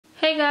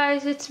Hey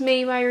guys, it's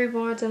me, Mya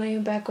Reborns, and I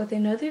am back with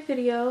another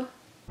video.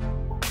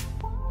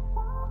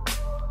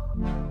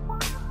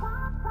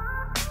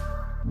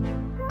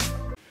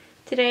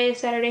 Today is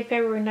Saturday,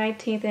 February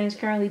 19th, and it's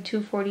currently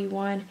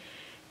 2:41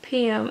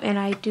 p.m. and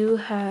I do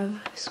have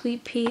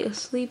Sweet Pea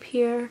asleep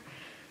here.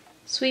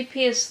 Sweet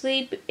Pea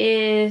asleep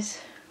is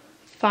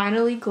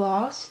finally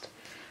glossed.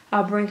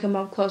 I'll bring him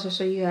up closer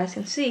so you guys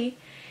can see.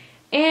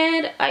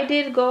 And I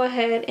did go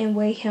ahead and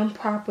weigh him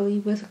properly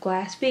with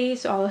glass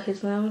beads. All of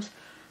his limbs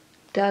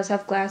does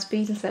have glass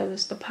beads instead of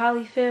just the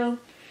polyfill.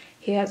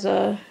 He has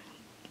a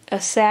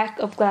sack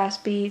of glass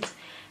beads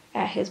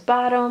at his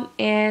bottom,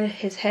 and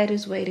his head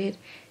is weighted.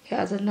 He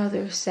has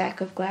another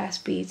sack of glass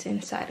beads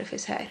inside of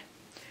his head.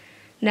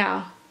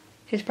 Now,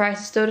 his price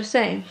is still the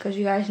same, because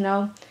you guys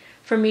know,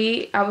 for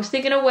me, I was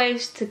thinking of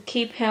ways to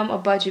keep him a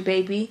budget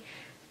baby,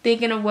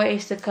 thinking of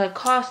ways to cut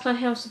costs on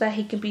him so that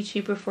he can be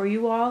cheaper for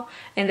you all,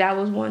 and that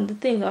was one of the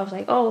things. I was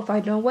like, oh, if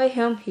I don't weigh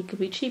him, he could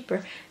be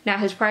cheaper. Now,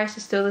 his price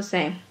is still the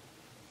same.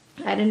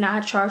 I did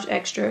not charge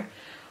extra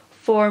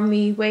for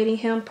me weighting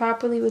him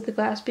properly with the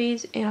glass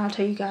beads, and I'll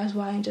tell you guys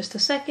why in just a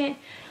second.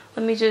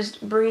 Let me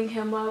just bring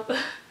him up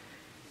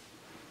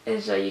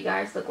and show you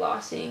guys the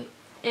glossing.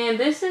 And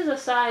this is a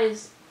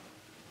size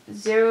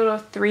 0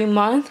 to 3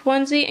 month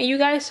onesie, and you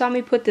guys saw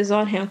me put this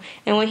on him,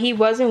 and when he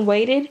wasn't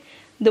weighted,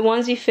 the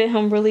onesie fit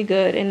him really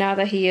good, and now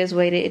that he is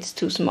weighted, it's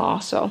too small.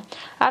 So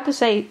I have to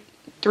say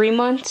 3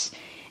 months,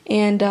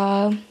 and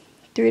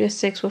 3 to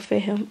 6 will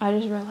fit him. I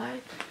just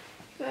realized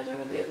you guys aren't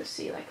gonna be able to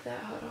see like that.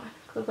 Hold on,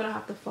 we're gonna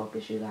have to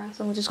focus you guys.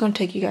 So I'm just gonna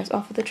take you guys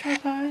off of the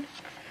tripod.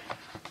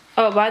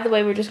 Oh, by the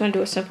way, we're just gonna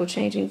do a simple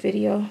changing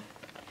video.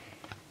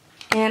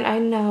 And I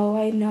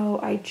know,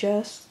 I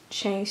just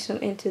changed him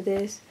into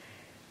this,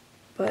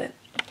 but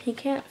he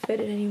can't fit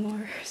it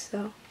anymore.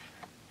 So,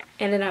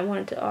 and then I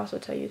wanted to also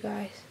tell you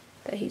guys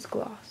that he's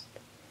glossed.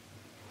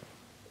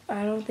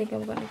 I don't think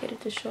I'm gonna get it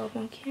to show up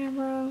on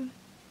camera.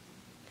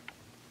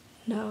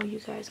 No, you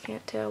guys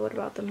can't tell. What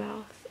about the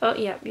mouth? Oh,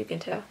 yeah, you can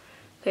tell.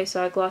 Okay,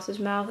 so I glossed his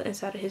mouth,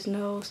 inside of his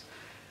nose,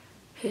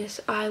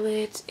 his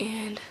eyelids,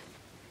 and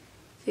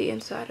the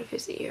inside of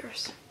his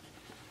ears.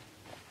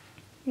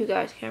 You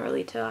guys can't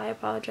really tell. I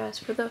apologize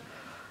for the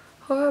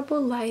horrible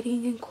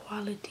lighting and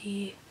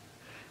quality.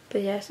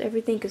 But yes,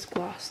 everything is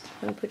glossed.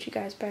 Let me put you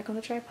guys back on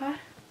the tripod.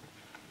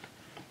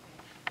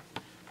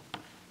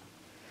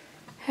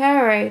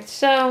 Alright,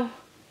 so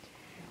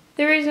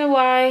the reason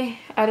why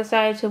I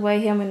decided to weigh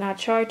him and not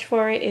charge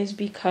for it is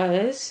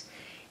because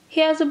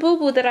he has a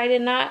boo-boo that I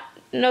did not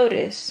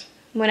notice.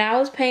 When I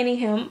was painting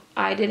him,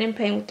 I didn't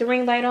paint with the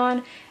ring light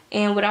on,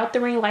 and without the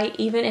ring light,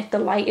 even if the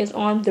light is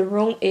on, the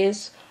room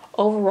is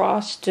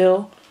overall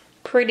still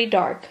pretty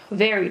dark,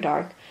 very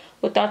dark.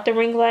 Without the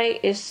ring light,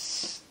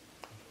 it's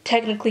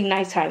technically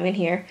nighttime in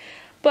here.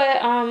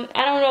 But I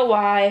don't know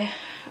why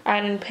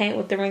I didn't paint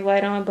with the ring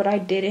light on, but I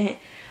didn't.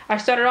 I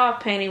started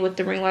off painting with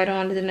the ring light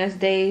on, and then as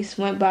days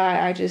went by,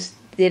 I just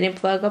didn't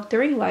plug up the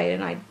ring light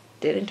and I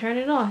didn't turn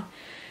it on.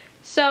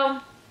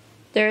 So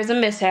there's a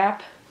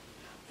mishap.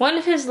 One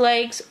of his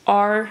legs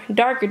are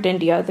darker than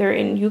the other,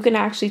 and you can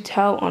actually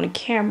tell on a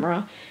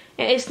camera.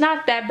 And it's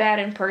not that bad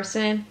in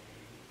person,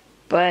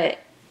 but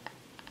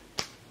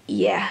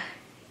yeah.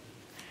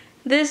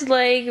 This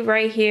leg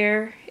right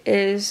here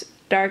is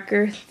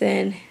darker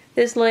than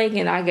this leg,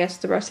 and I guess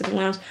the rest of the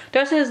limbs. The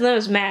rest of his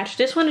limbs match.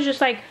 This one is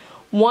just like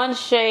one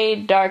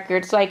shade darker.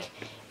 It's like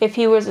if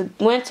he was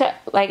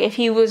if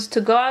he was to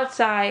go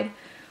outside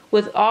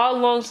with all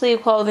long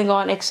sleeve clothing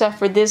on except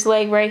for this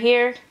leg right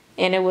here,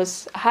 and it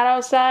was hot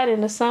outside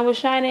and the sun was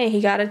shining and he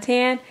got a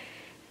tan,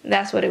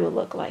 that's what it would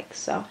look like.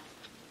 So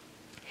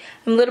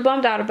I'm a little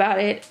bummed out about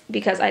it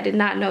because I did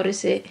not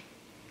notice it,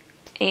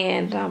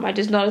 and I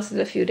just noticed it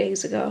a few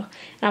days ago,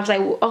 and I was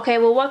like, okay,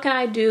 well, what can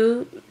I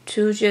do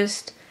to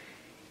just,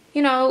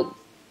 you know,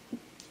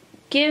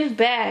 give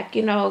back,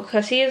 you know,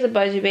 because he is a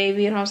budget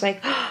baby. And I was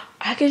like, oh,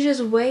 I could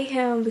just weigh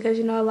him, because,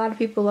 you know, a lot of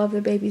people love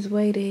their babies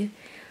weighted.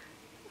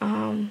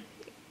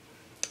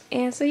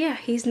 And so yeah,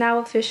 he's now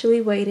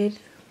officially weighted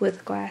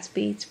with glass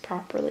beads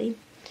properly,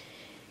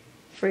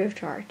 free of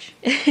charge.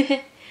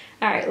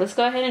 Alright, let's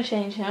go ahead and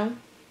change him.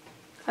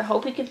 I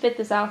hope he can fit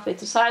this outfit.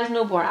 It's a size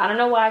newborn. I don't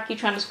know why I keep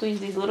trying to squeeze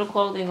these little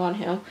clothing on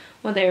him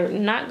when they're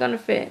not gonna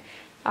fit.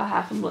 I'll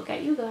have him look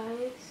at you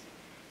guys.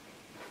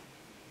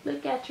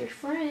 Look at your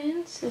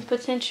friends and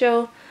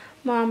potential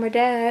mom or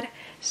dad.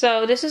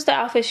 So this is the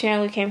outfit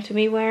Chandler came to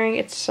me wearing.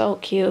 It's so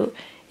cute.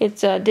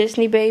 It's a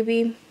Disney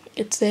baby.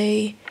 It's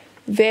a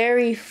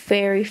very,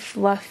 very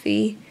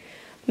fluffy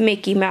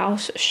Mickey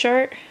Mouse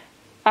shirt.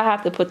 I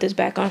have to put this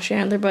back on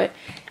Chandler, but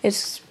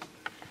it's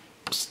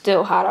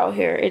still hot out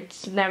here.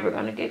 It's never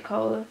gonna get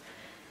colder.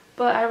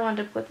 But I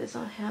wanted to put this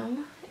on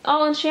him.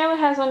 Oh, and Chandler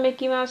has on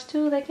Mickey Mouse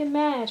too. They can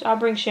match. I'll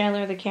bring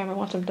Chandler the camera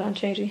once I'm done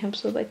changing him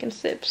so they can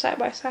sit side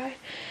by side.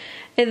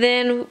 And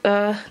then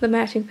the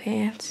matching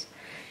pants.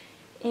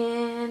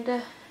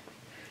 And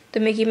the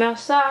Mickey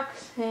Mouse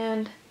socks.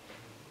 And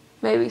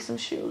maybe some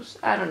shoes.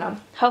 I don't know.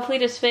 Hopefully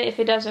this fit. If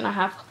it doesn't, I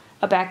have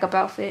a backup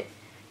outfit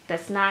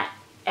that's not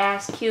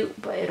as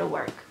cute, but it'll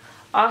work.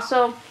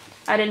 Also,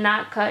 I did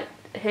not cut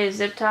his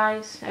zip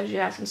ties. As you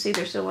guys can see,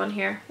 they're still on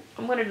here.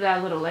 I'm going to do that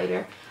a little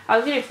later. I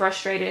was getting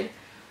frustrated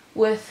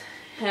with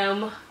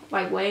him,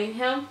 like weighing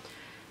him,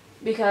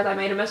 because I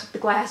made a mess with the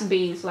glass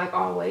beads like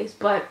always.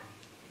 But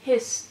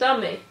his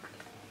stomach,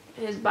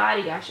 his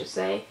body I should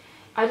say,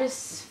 I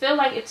just feel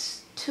like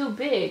it's too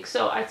big.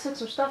 So I took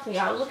some stuffing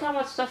out. Look how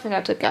much stuffing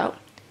I took out.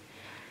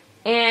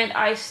 And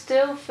I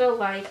still feel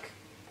like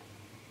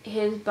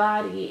his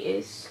body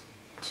is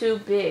too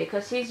big,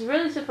 because he's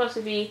really supposed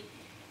to be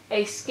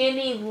a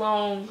skinny,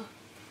 long,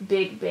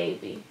 big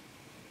baby.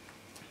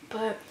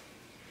 But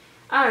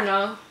I don't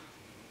know.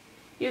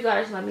 You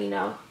guys let me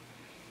know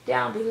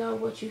down below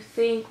what you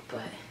think.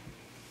 But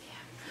yeah.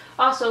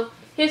 Also,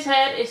 his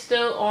head is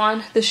still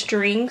on the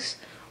strings,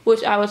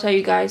 which I will tell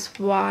you guys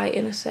why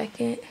in a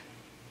second.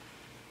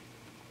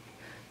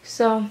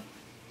 So,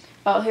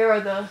 oh, here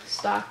are the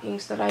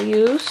stockings that I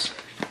use.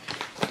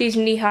 These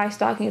knee-high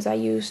stockings I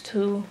use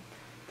to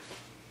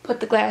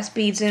put the glass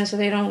beads in so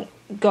they don't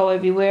go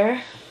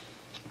everywhere.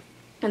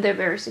 And they're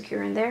very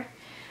secure in there.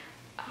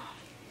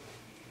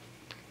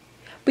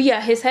 But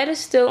yeah, his head is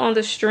still on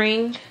the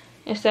string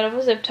instead of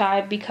a zip tie,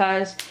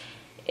 because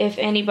if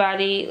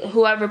anybody,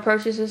 whoever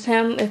purchases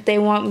him, if they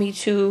want me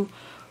to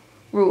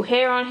root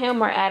hair on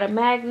him or add a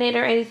magnet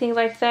or anything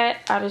like that,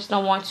 I just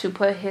don't want to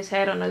put his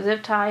head on a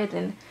zip tie,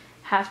 then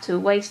have to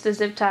waste the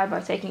zip tie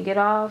by taking it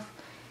off.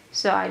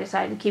 So I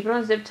decided to keep it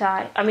on zip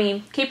tie. I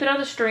mean, keep it on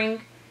the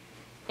string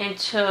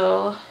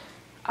until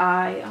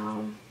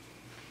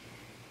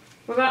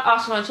we're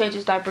also gonna change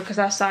his diaper, because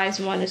that size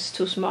 1 is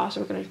too small,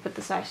 so we're gonna put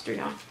the size 3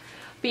 on.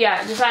 But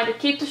yeah, I decided to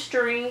keep the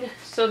string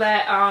so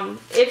that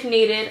if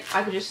needed,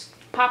 I could just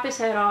pop his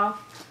head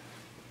off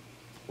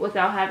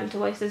without having to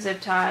waste the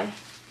zip tie,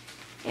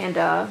 and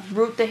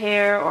root the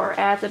hair or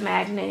add the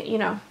magnet, you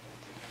know,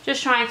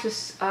 just trying to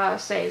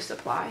save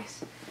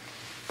supplies.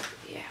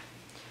 Yeah,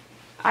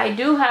 I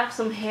do have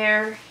some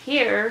hair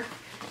here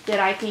that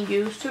I can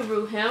use to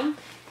root him,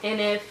 and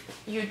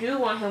if you do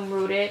want him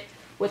rooted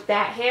with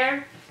that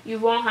hair, you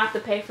won't have to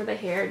pay for the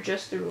hair,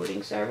 just the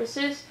rooting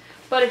services.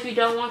 But if you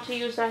don't want to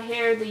use that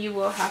hair, then you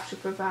will have to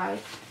provide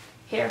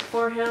hair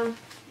for him,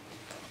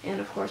 and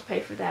of course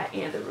pay for that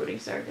and the rooting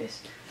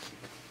service.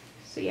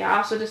 So yeah, I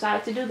also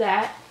decided to do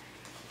that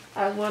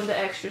as one of the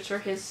extras for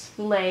his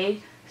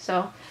leg.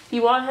 So if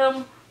you want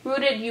him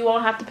rooted, you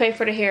won't have to pay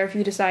for the hair if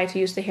you decide to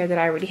use the hair that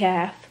I already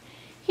have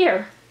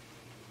here.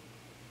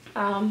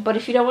 But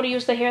if you don't want to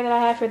use the hair that I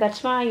have here, that's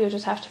fine. You'll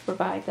just have to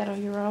provide that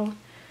on your own.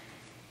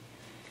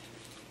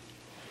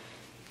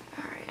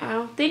 I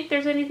don't think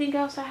there's anything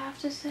else I have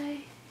to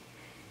say.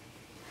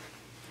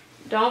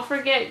 Don't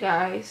forget,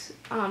 guys,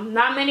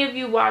 not many of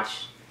you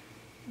watched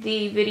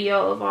the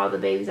video of all the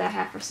babies I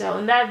have for sale.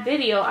 In that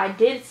video, I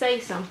did say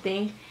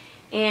something,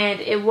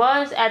 and it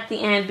was at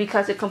the end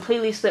because it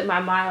completely slipped my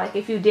mind. Like,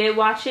 if you did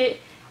watch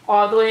it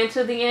all the way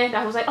into the end,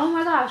 I was like, oh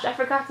my gosh, I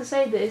forgot to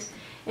say this.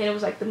 And it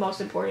was like the most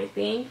important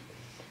thing.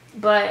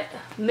 But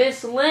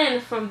Miss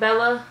Lynn from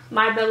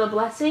My Bella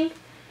Blessing,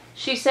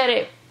 she said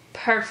it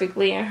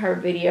perfectly in her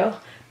video,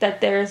 that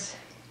there's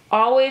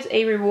always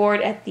a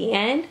reward at the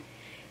end.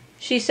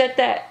 She said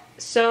that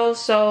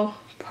so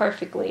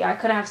perfectly. I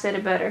couldn't have said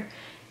it better.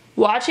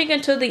 Watching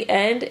until the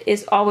end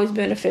is always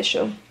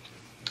beneficial,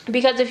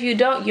 because if you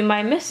don't, you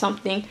might miss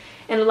something.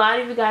 And a lot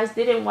of you guys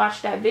didn't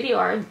watch that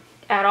video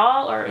at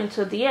all or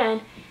until the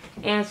end,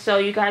 and so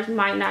you guys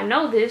might not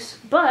know this.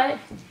 But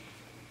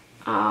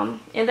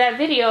in that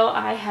video,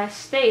 I had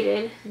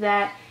stated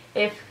that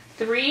if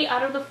 3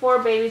 out of the 4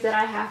 babies that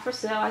I have for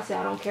sale, I said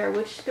I don't care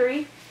which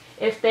 3,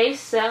 if they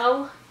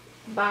sell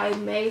by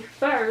May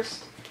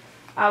 1st,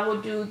 I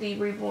will do the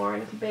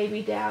Reborn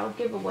baby doll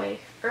giveaway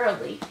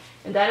early.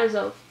 And that is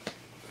a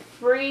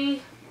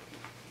free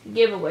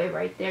giveaway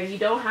right there. You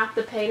don't have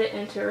to pay to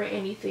enter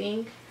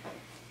anything.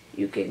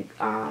 You can,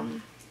 I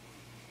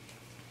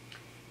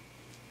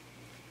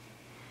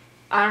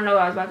don't know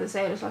what I was about to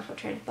say. I just lost my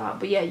train of thought.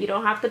 But yeah, you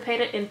don't have to pay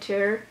to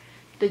enter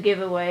the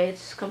giveaway.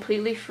 It's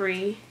completely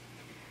free.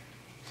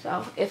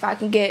 So if I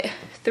can get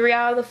 3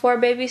 out of the 4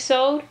 babies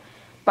sold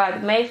by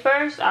May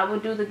 1st, I will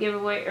do the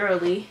giveaway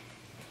early.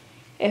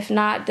 If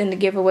not, then the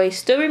giveaway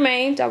still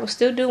remains. I will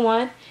still do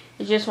one.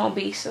 It just won't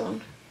be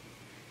soon.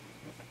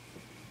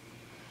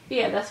 But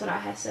yeah, that's what I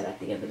had said at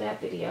the end of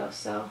that video.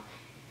 So,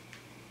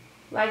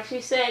 like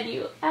she said,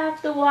 you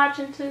have to watch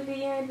until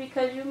the end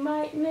because you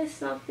might miss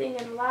something,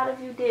 and a lot of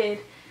you did.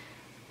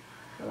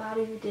 A lot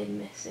of you did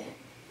miss it.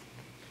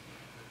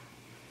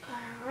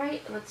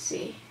 Alright, let's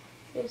see.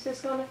 Is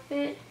this gonna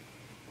fit?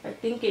 I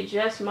think it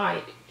just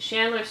might.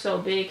 Chandler's so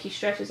big, he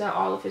stretches out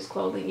all of his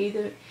clothing,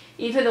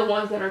 even the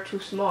ones that are too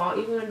small,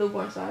 even the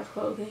newborn size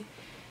clothing.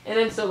 And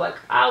then so like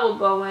I will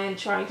go in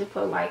trying to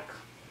put like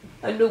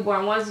a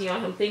newborn onesie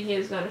on him thinking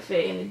it's gonna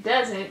fit, and it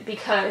doesn't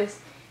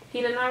because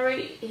he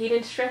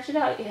didn't stretch it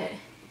out yet.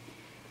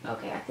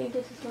 Okay, I think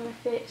this is gonna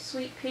fit.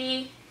 Sweet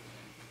pea.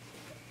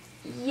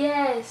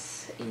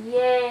 Yes,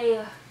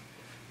 yay.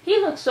 He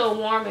looks so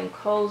warm and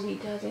cozy,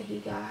 doesn't he,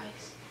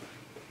 guys?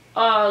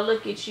 Oh,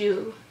 look at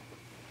you.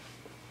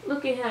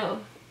 Look at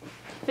him.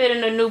 fit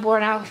in a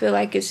newborn outfit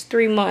like it's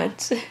 3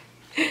 months.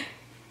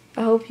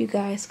 I hope you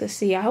guys could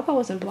see. I hope I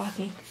wasn't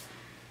blocking.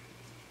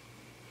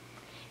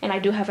 And I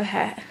do have a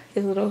hat.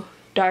 This little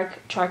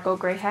dark charcoal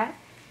gray hat.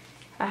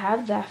 I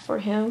have that for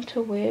him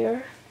to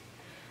wear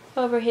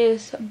over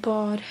his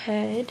bald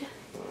head.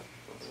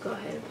 Let's go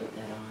ahead and put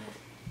that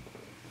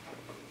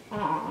on.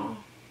 Aww.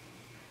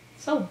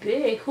 So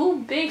big. Who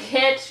big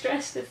head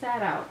stretched this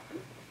hat out?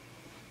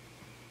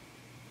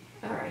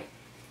 Alright.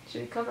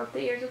 Should we cover up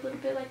the ears a little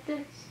bit like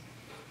this?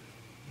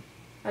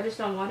 I just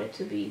don't want it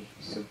to be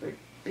super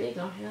big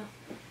on him.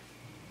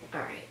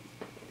 Alright.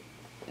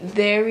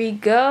 There we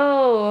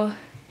go.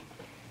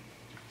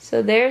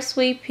 So there's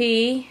Sweet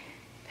Pea,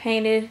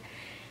 painted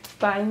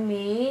by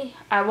me.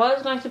 I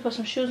was going to put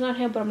some shoes on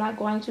him, but I'm not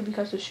going to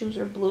because the shoes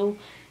are blue.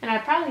 And I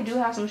probably do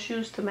have some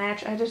shoes to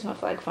match. I just don't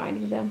feel like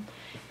finding them.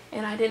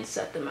 And I didn't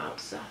set them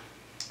out, so.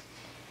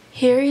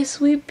 Here is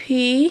Sweet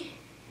Pea.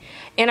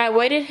 And I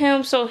weighted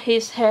him so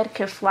his head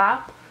could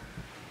flop.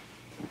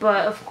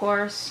 But of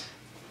course,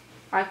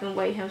 I can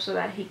weigh him so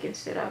that he can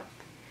sit up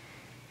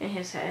in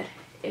his head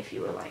if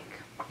you would like.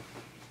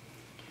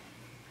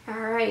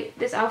 Alright,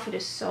 this outfit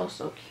is so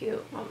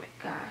cute. Oh my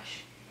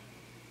gosh.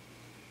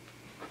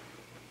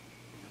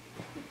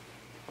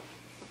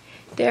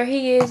 There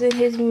he is in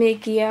his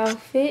Mickey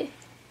outfit.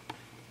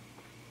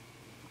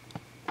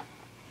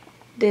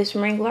 This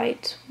ring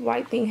light's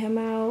wiping him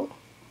out.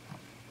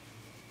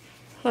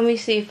 Let me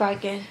see if I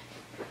can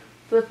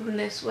flip him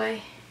this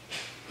way.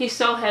 He's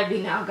so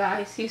heavy now,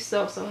 guys. He's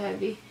so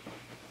heavy.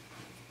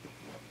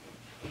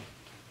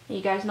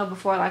 You guys know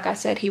before, like I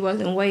said, he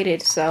wasn't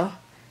weighted, so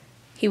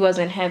he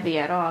wasn't heavy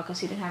at all because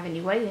he didn't have any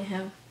weight in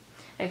him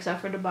except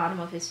for the bottom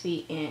of his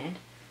feet and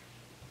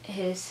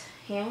his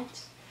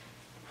hands.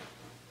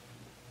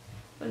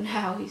 But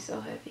now he's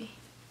so heavy.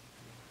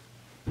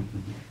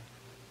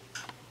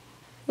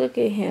 Look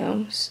at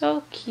him.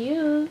 So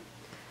cute.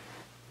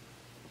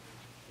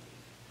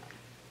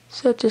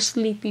 Such a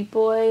sleepy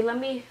boy. Let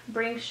me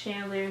bring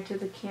Chandler into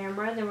the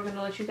camera. Then we're going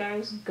to let you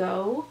guys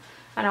go.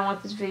 I don't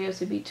want this video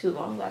to be too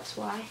long. That's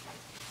why.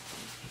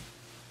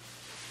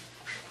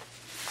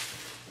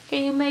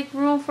 Can you make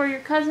room for your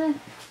cousin?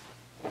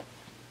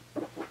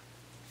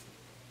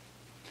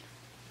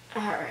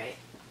 Alright.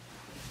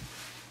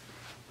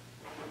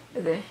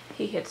 Then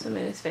he hits him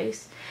in his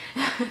face.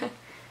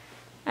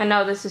 I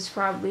know this is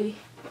probably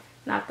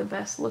not the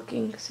best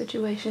looking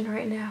situation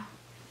right now.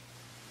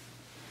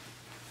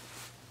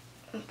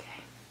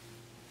 Okay.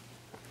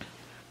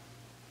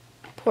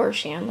 Poor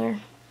Chandler.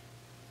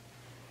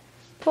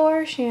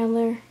 Poor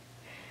Chandler.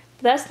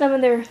 That's them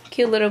in their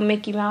cute little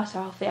Mickey Mouse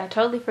outfit. I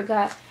totally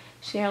forgot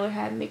Chandler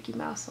had Mickey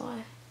Mouse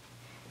on.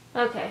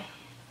 Okay.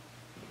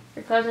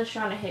 Your cousin's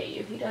trying to hit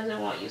you. He doesn't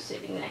want you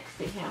sitting next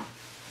to him.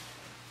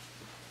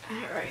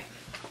 Alright.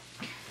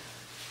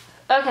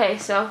 Okay,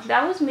 so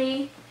that was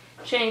me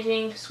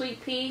changing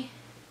Sweet Pea.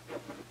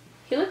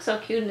 He looks so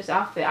cute in this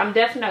outfit. I'm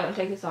definitely not going to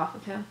take this off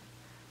of him.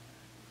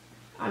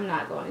 I'm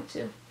not going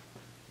to.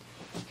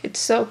 It's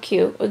so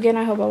cute. Again,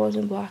 I hope I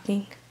wasn't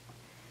blocking.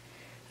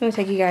 I'm going to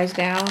take you guys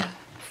down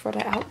for the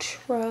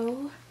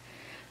outro.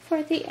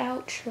 For the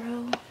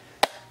outro.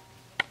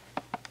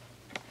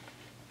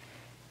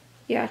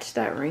 Yeah, it's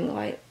that ring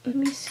light. Let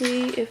me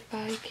see if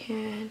I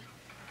can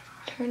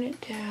turn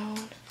it down.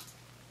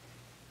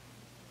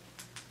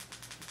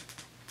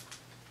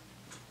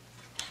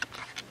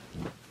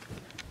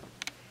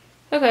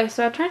 Okay,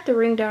 so I turned the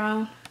ring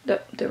down.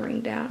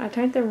 I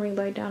turned the ring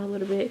light down a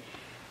little bit,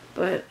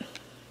 but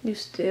you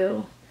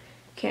still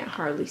can't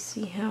hardly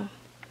see him.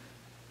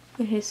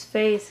 And his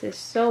face is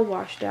so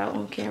washed out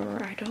on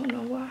camera. I don't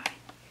know why.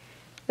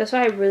 That's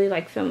why I really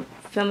like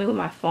filming with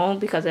my phone,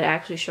 because it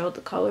actually showed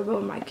the color, but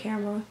with my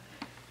camera,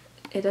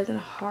 it doesn't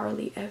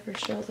hardly ever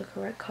show the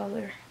correct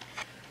color,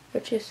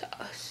 which is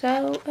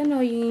so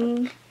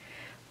annoying.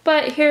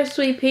 But here's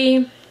Sweet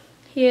Pea.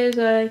 He is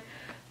a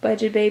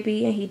budget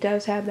baby, and he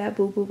does have that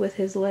boo-boo with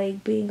his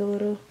leg being a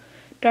little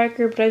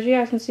darker, but as you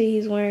guys can see,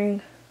 he's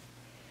wearing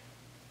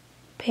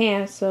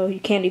pants, so you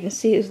can't even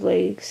see his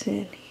legs,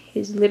 and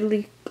he's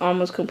literally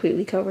almost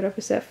completely covered up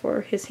except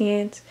for his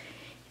hands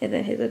and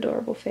then his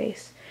adorable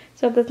face.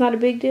 So if that's not a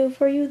big deal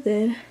for you,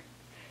 then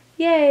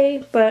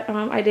yay. But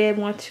I did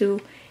want to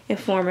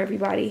inform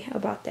everybody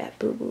about that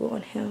boo-boo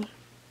on him.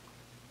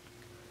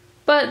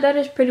 But that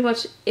is pretty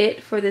much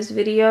it for this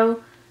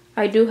video.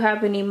 I do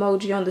have an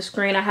emoji on the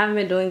screen. I haven't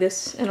been doing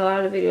this in a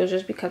lot of videos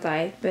just because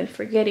I've been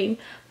forgetting.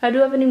 I do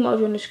have an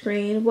emoji on the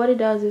screen. What it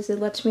does is it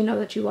lets me know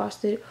that you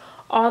watched it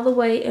all the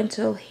way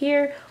until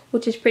here,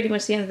 which is pretty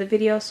much the end of the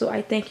video. So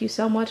I thank you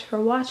so much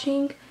for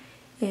watching,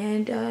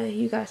 and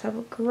you guys have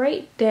a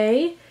great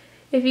day.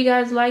 If you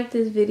guys liked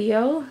this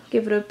video,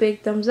 give it a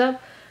big thumbs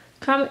up.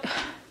 Comment.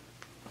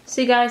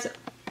 See guys,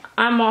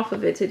 I'm off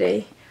of it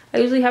today. I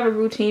usually have a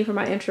routine for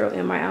my intro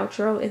and my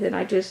outro, and then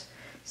I just,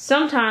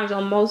 sometimes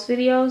on most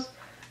videos,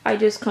 I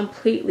just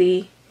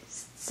completely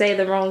say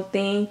the wrong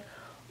thing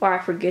or I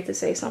forget to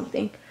say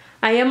something.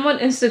 I am on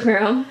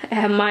Instagram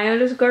at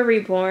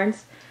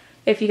Mya_Reborns.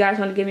 if you guys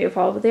want to give me a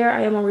follow over there.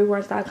 I am on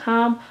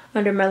reborns.com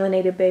under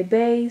Melanated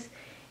Babies.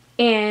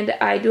 And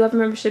I do have a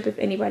membership if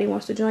anybody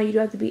wants to join. You do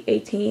have to be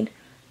 18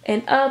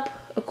 and up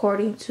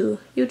according to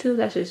YouTube.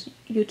 That's just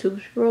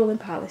YouTube's rule and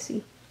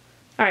policy.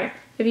 Alright,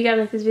 if you guys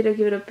like this video,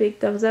 give it a big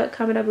thumbs up.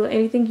 Comment down below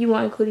anything you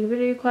want, including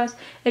video requests.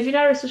 If you're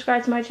not already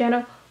subscribed to my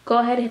channel, go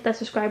ahead and hit that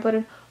subscribe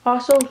button.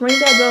 Also, ring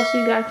that bell so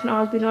you guys can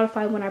always be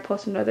notified when I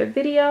post another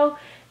video.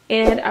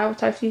 And I will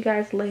talk to you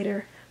guys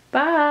later.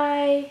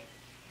 Bye!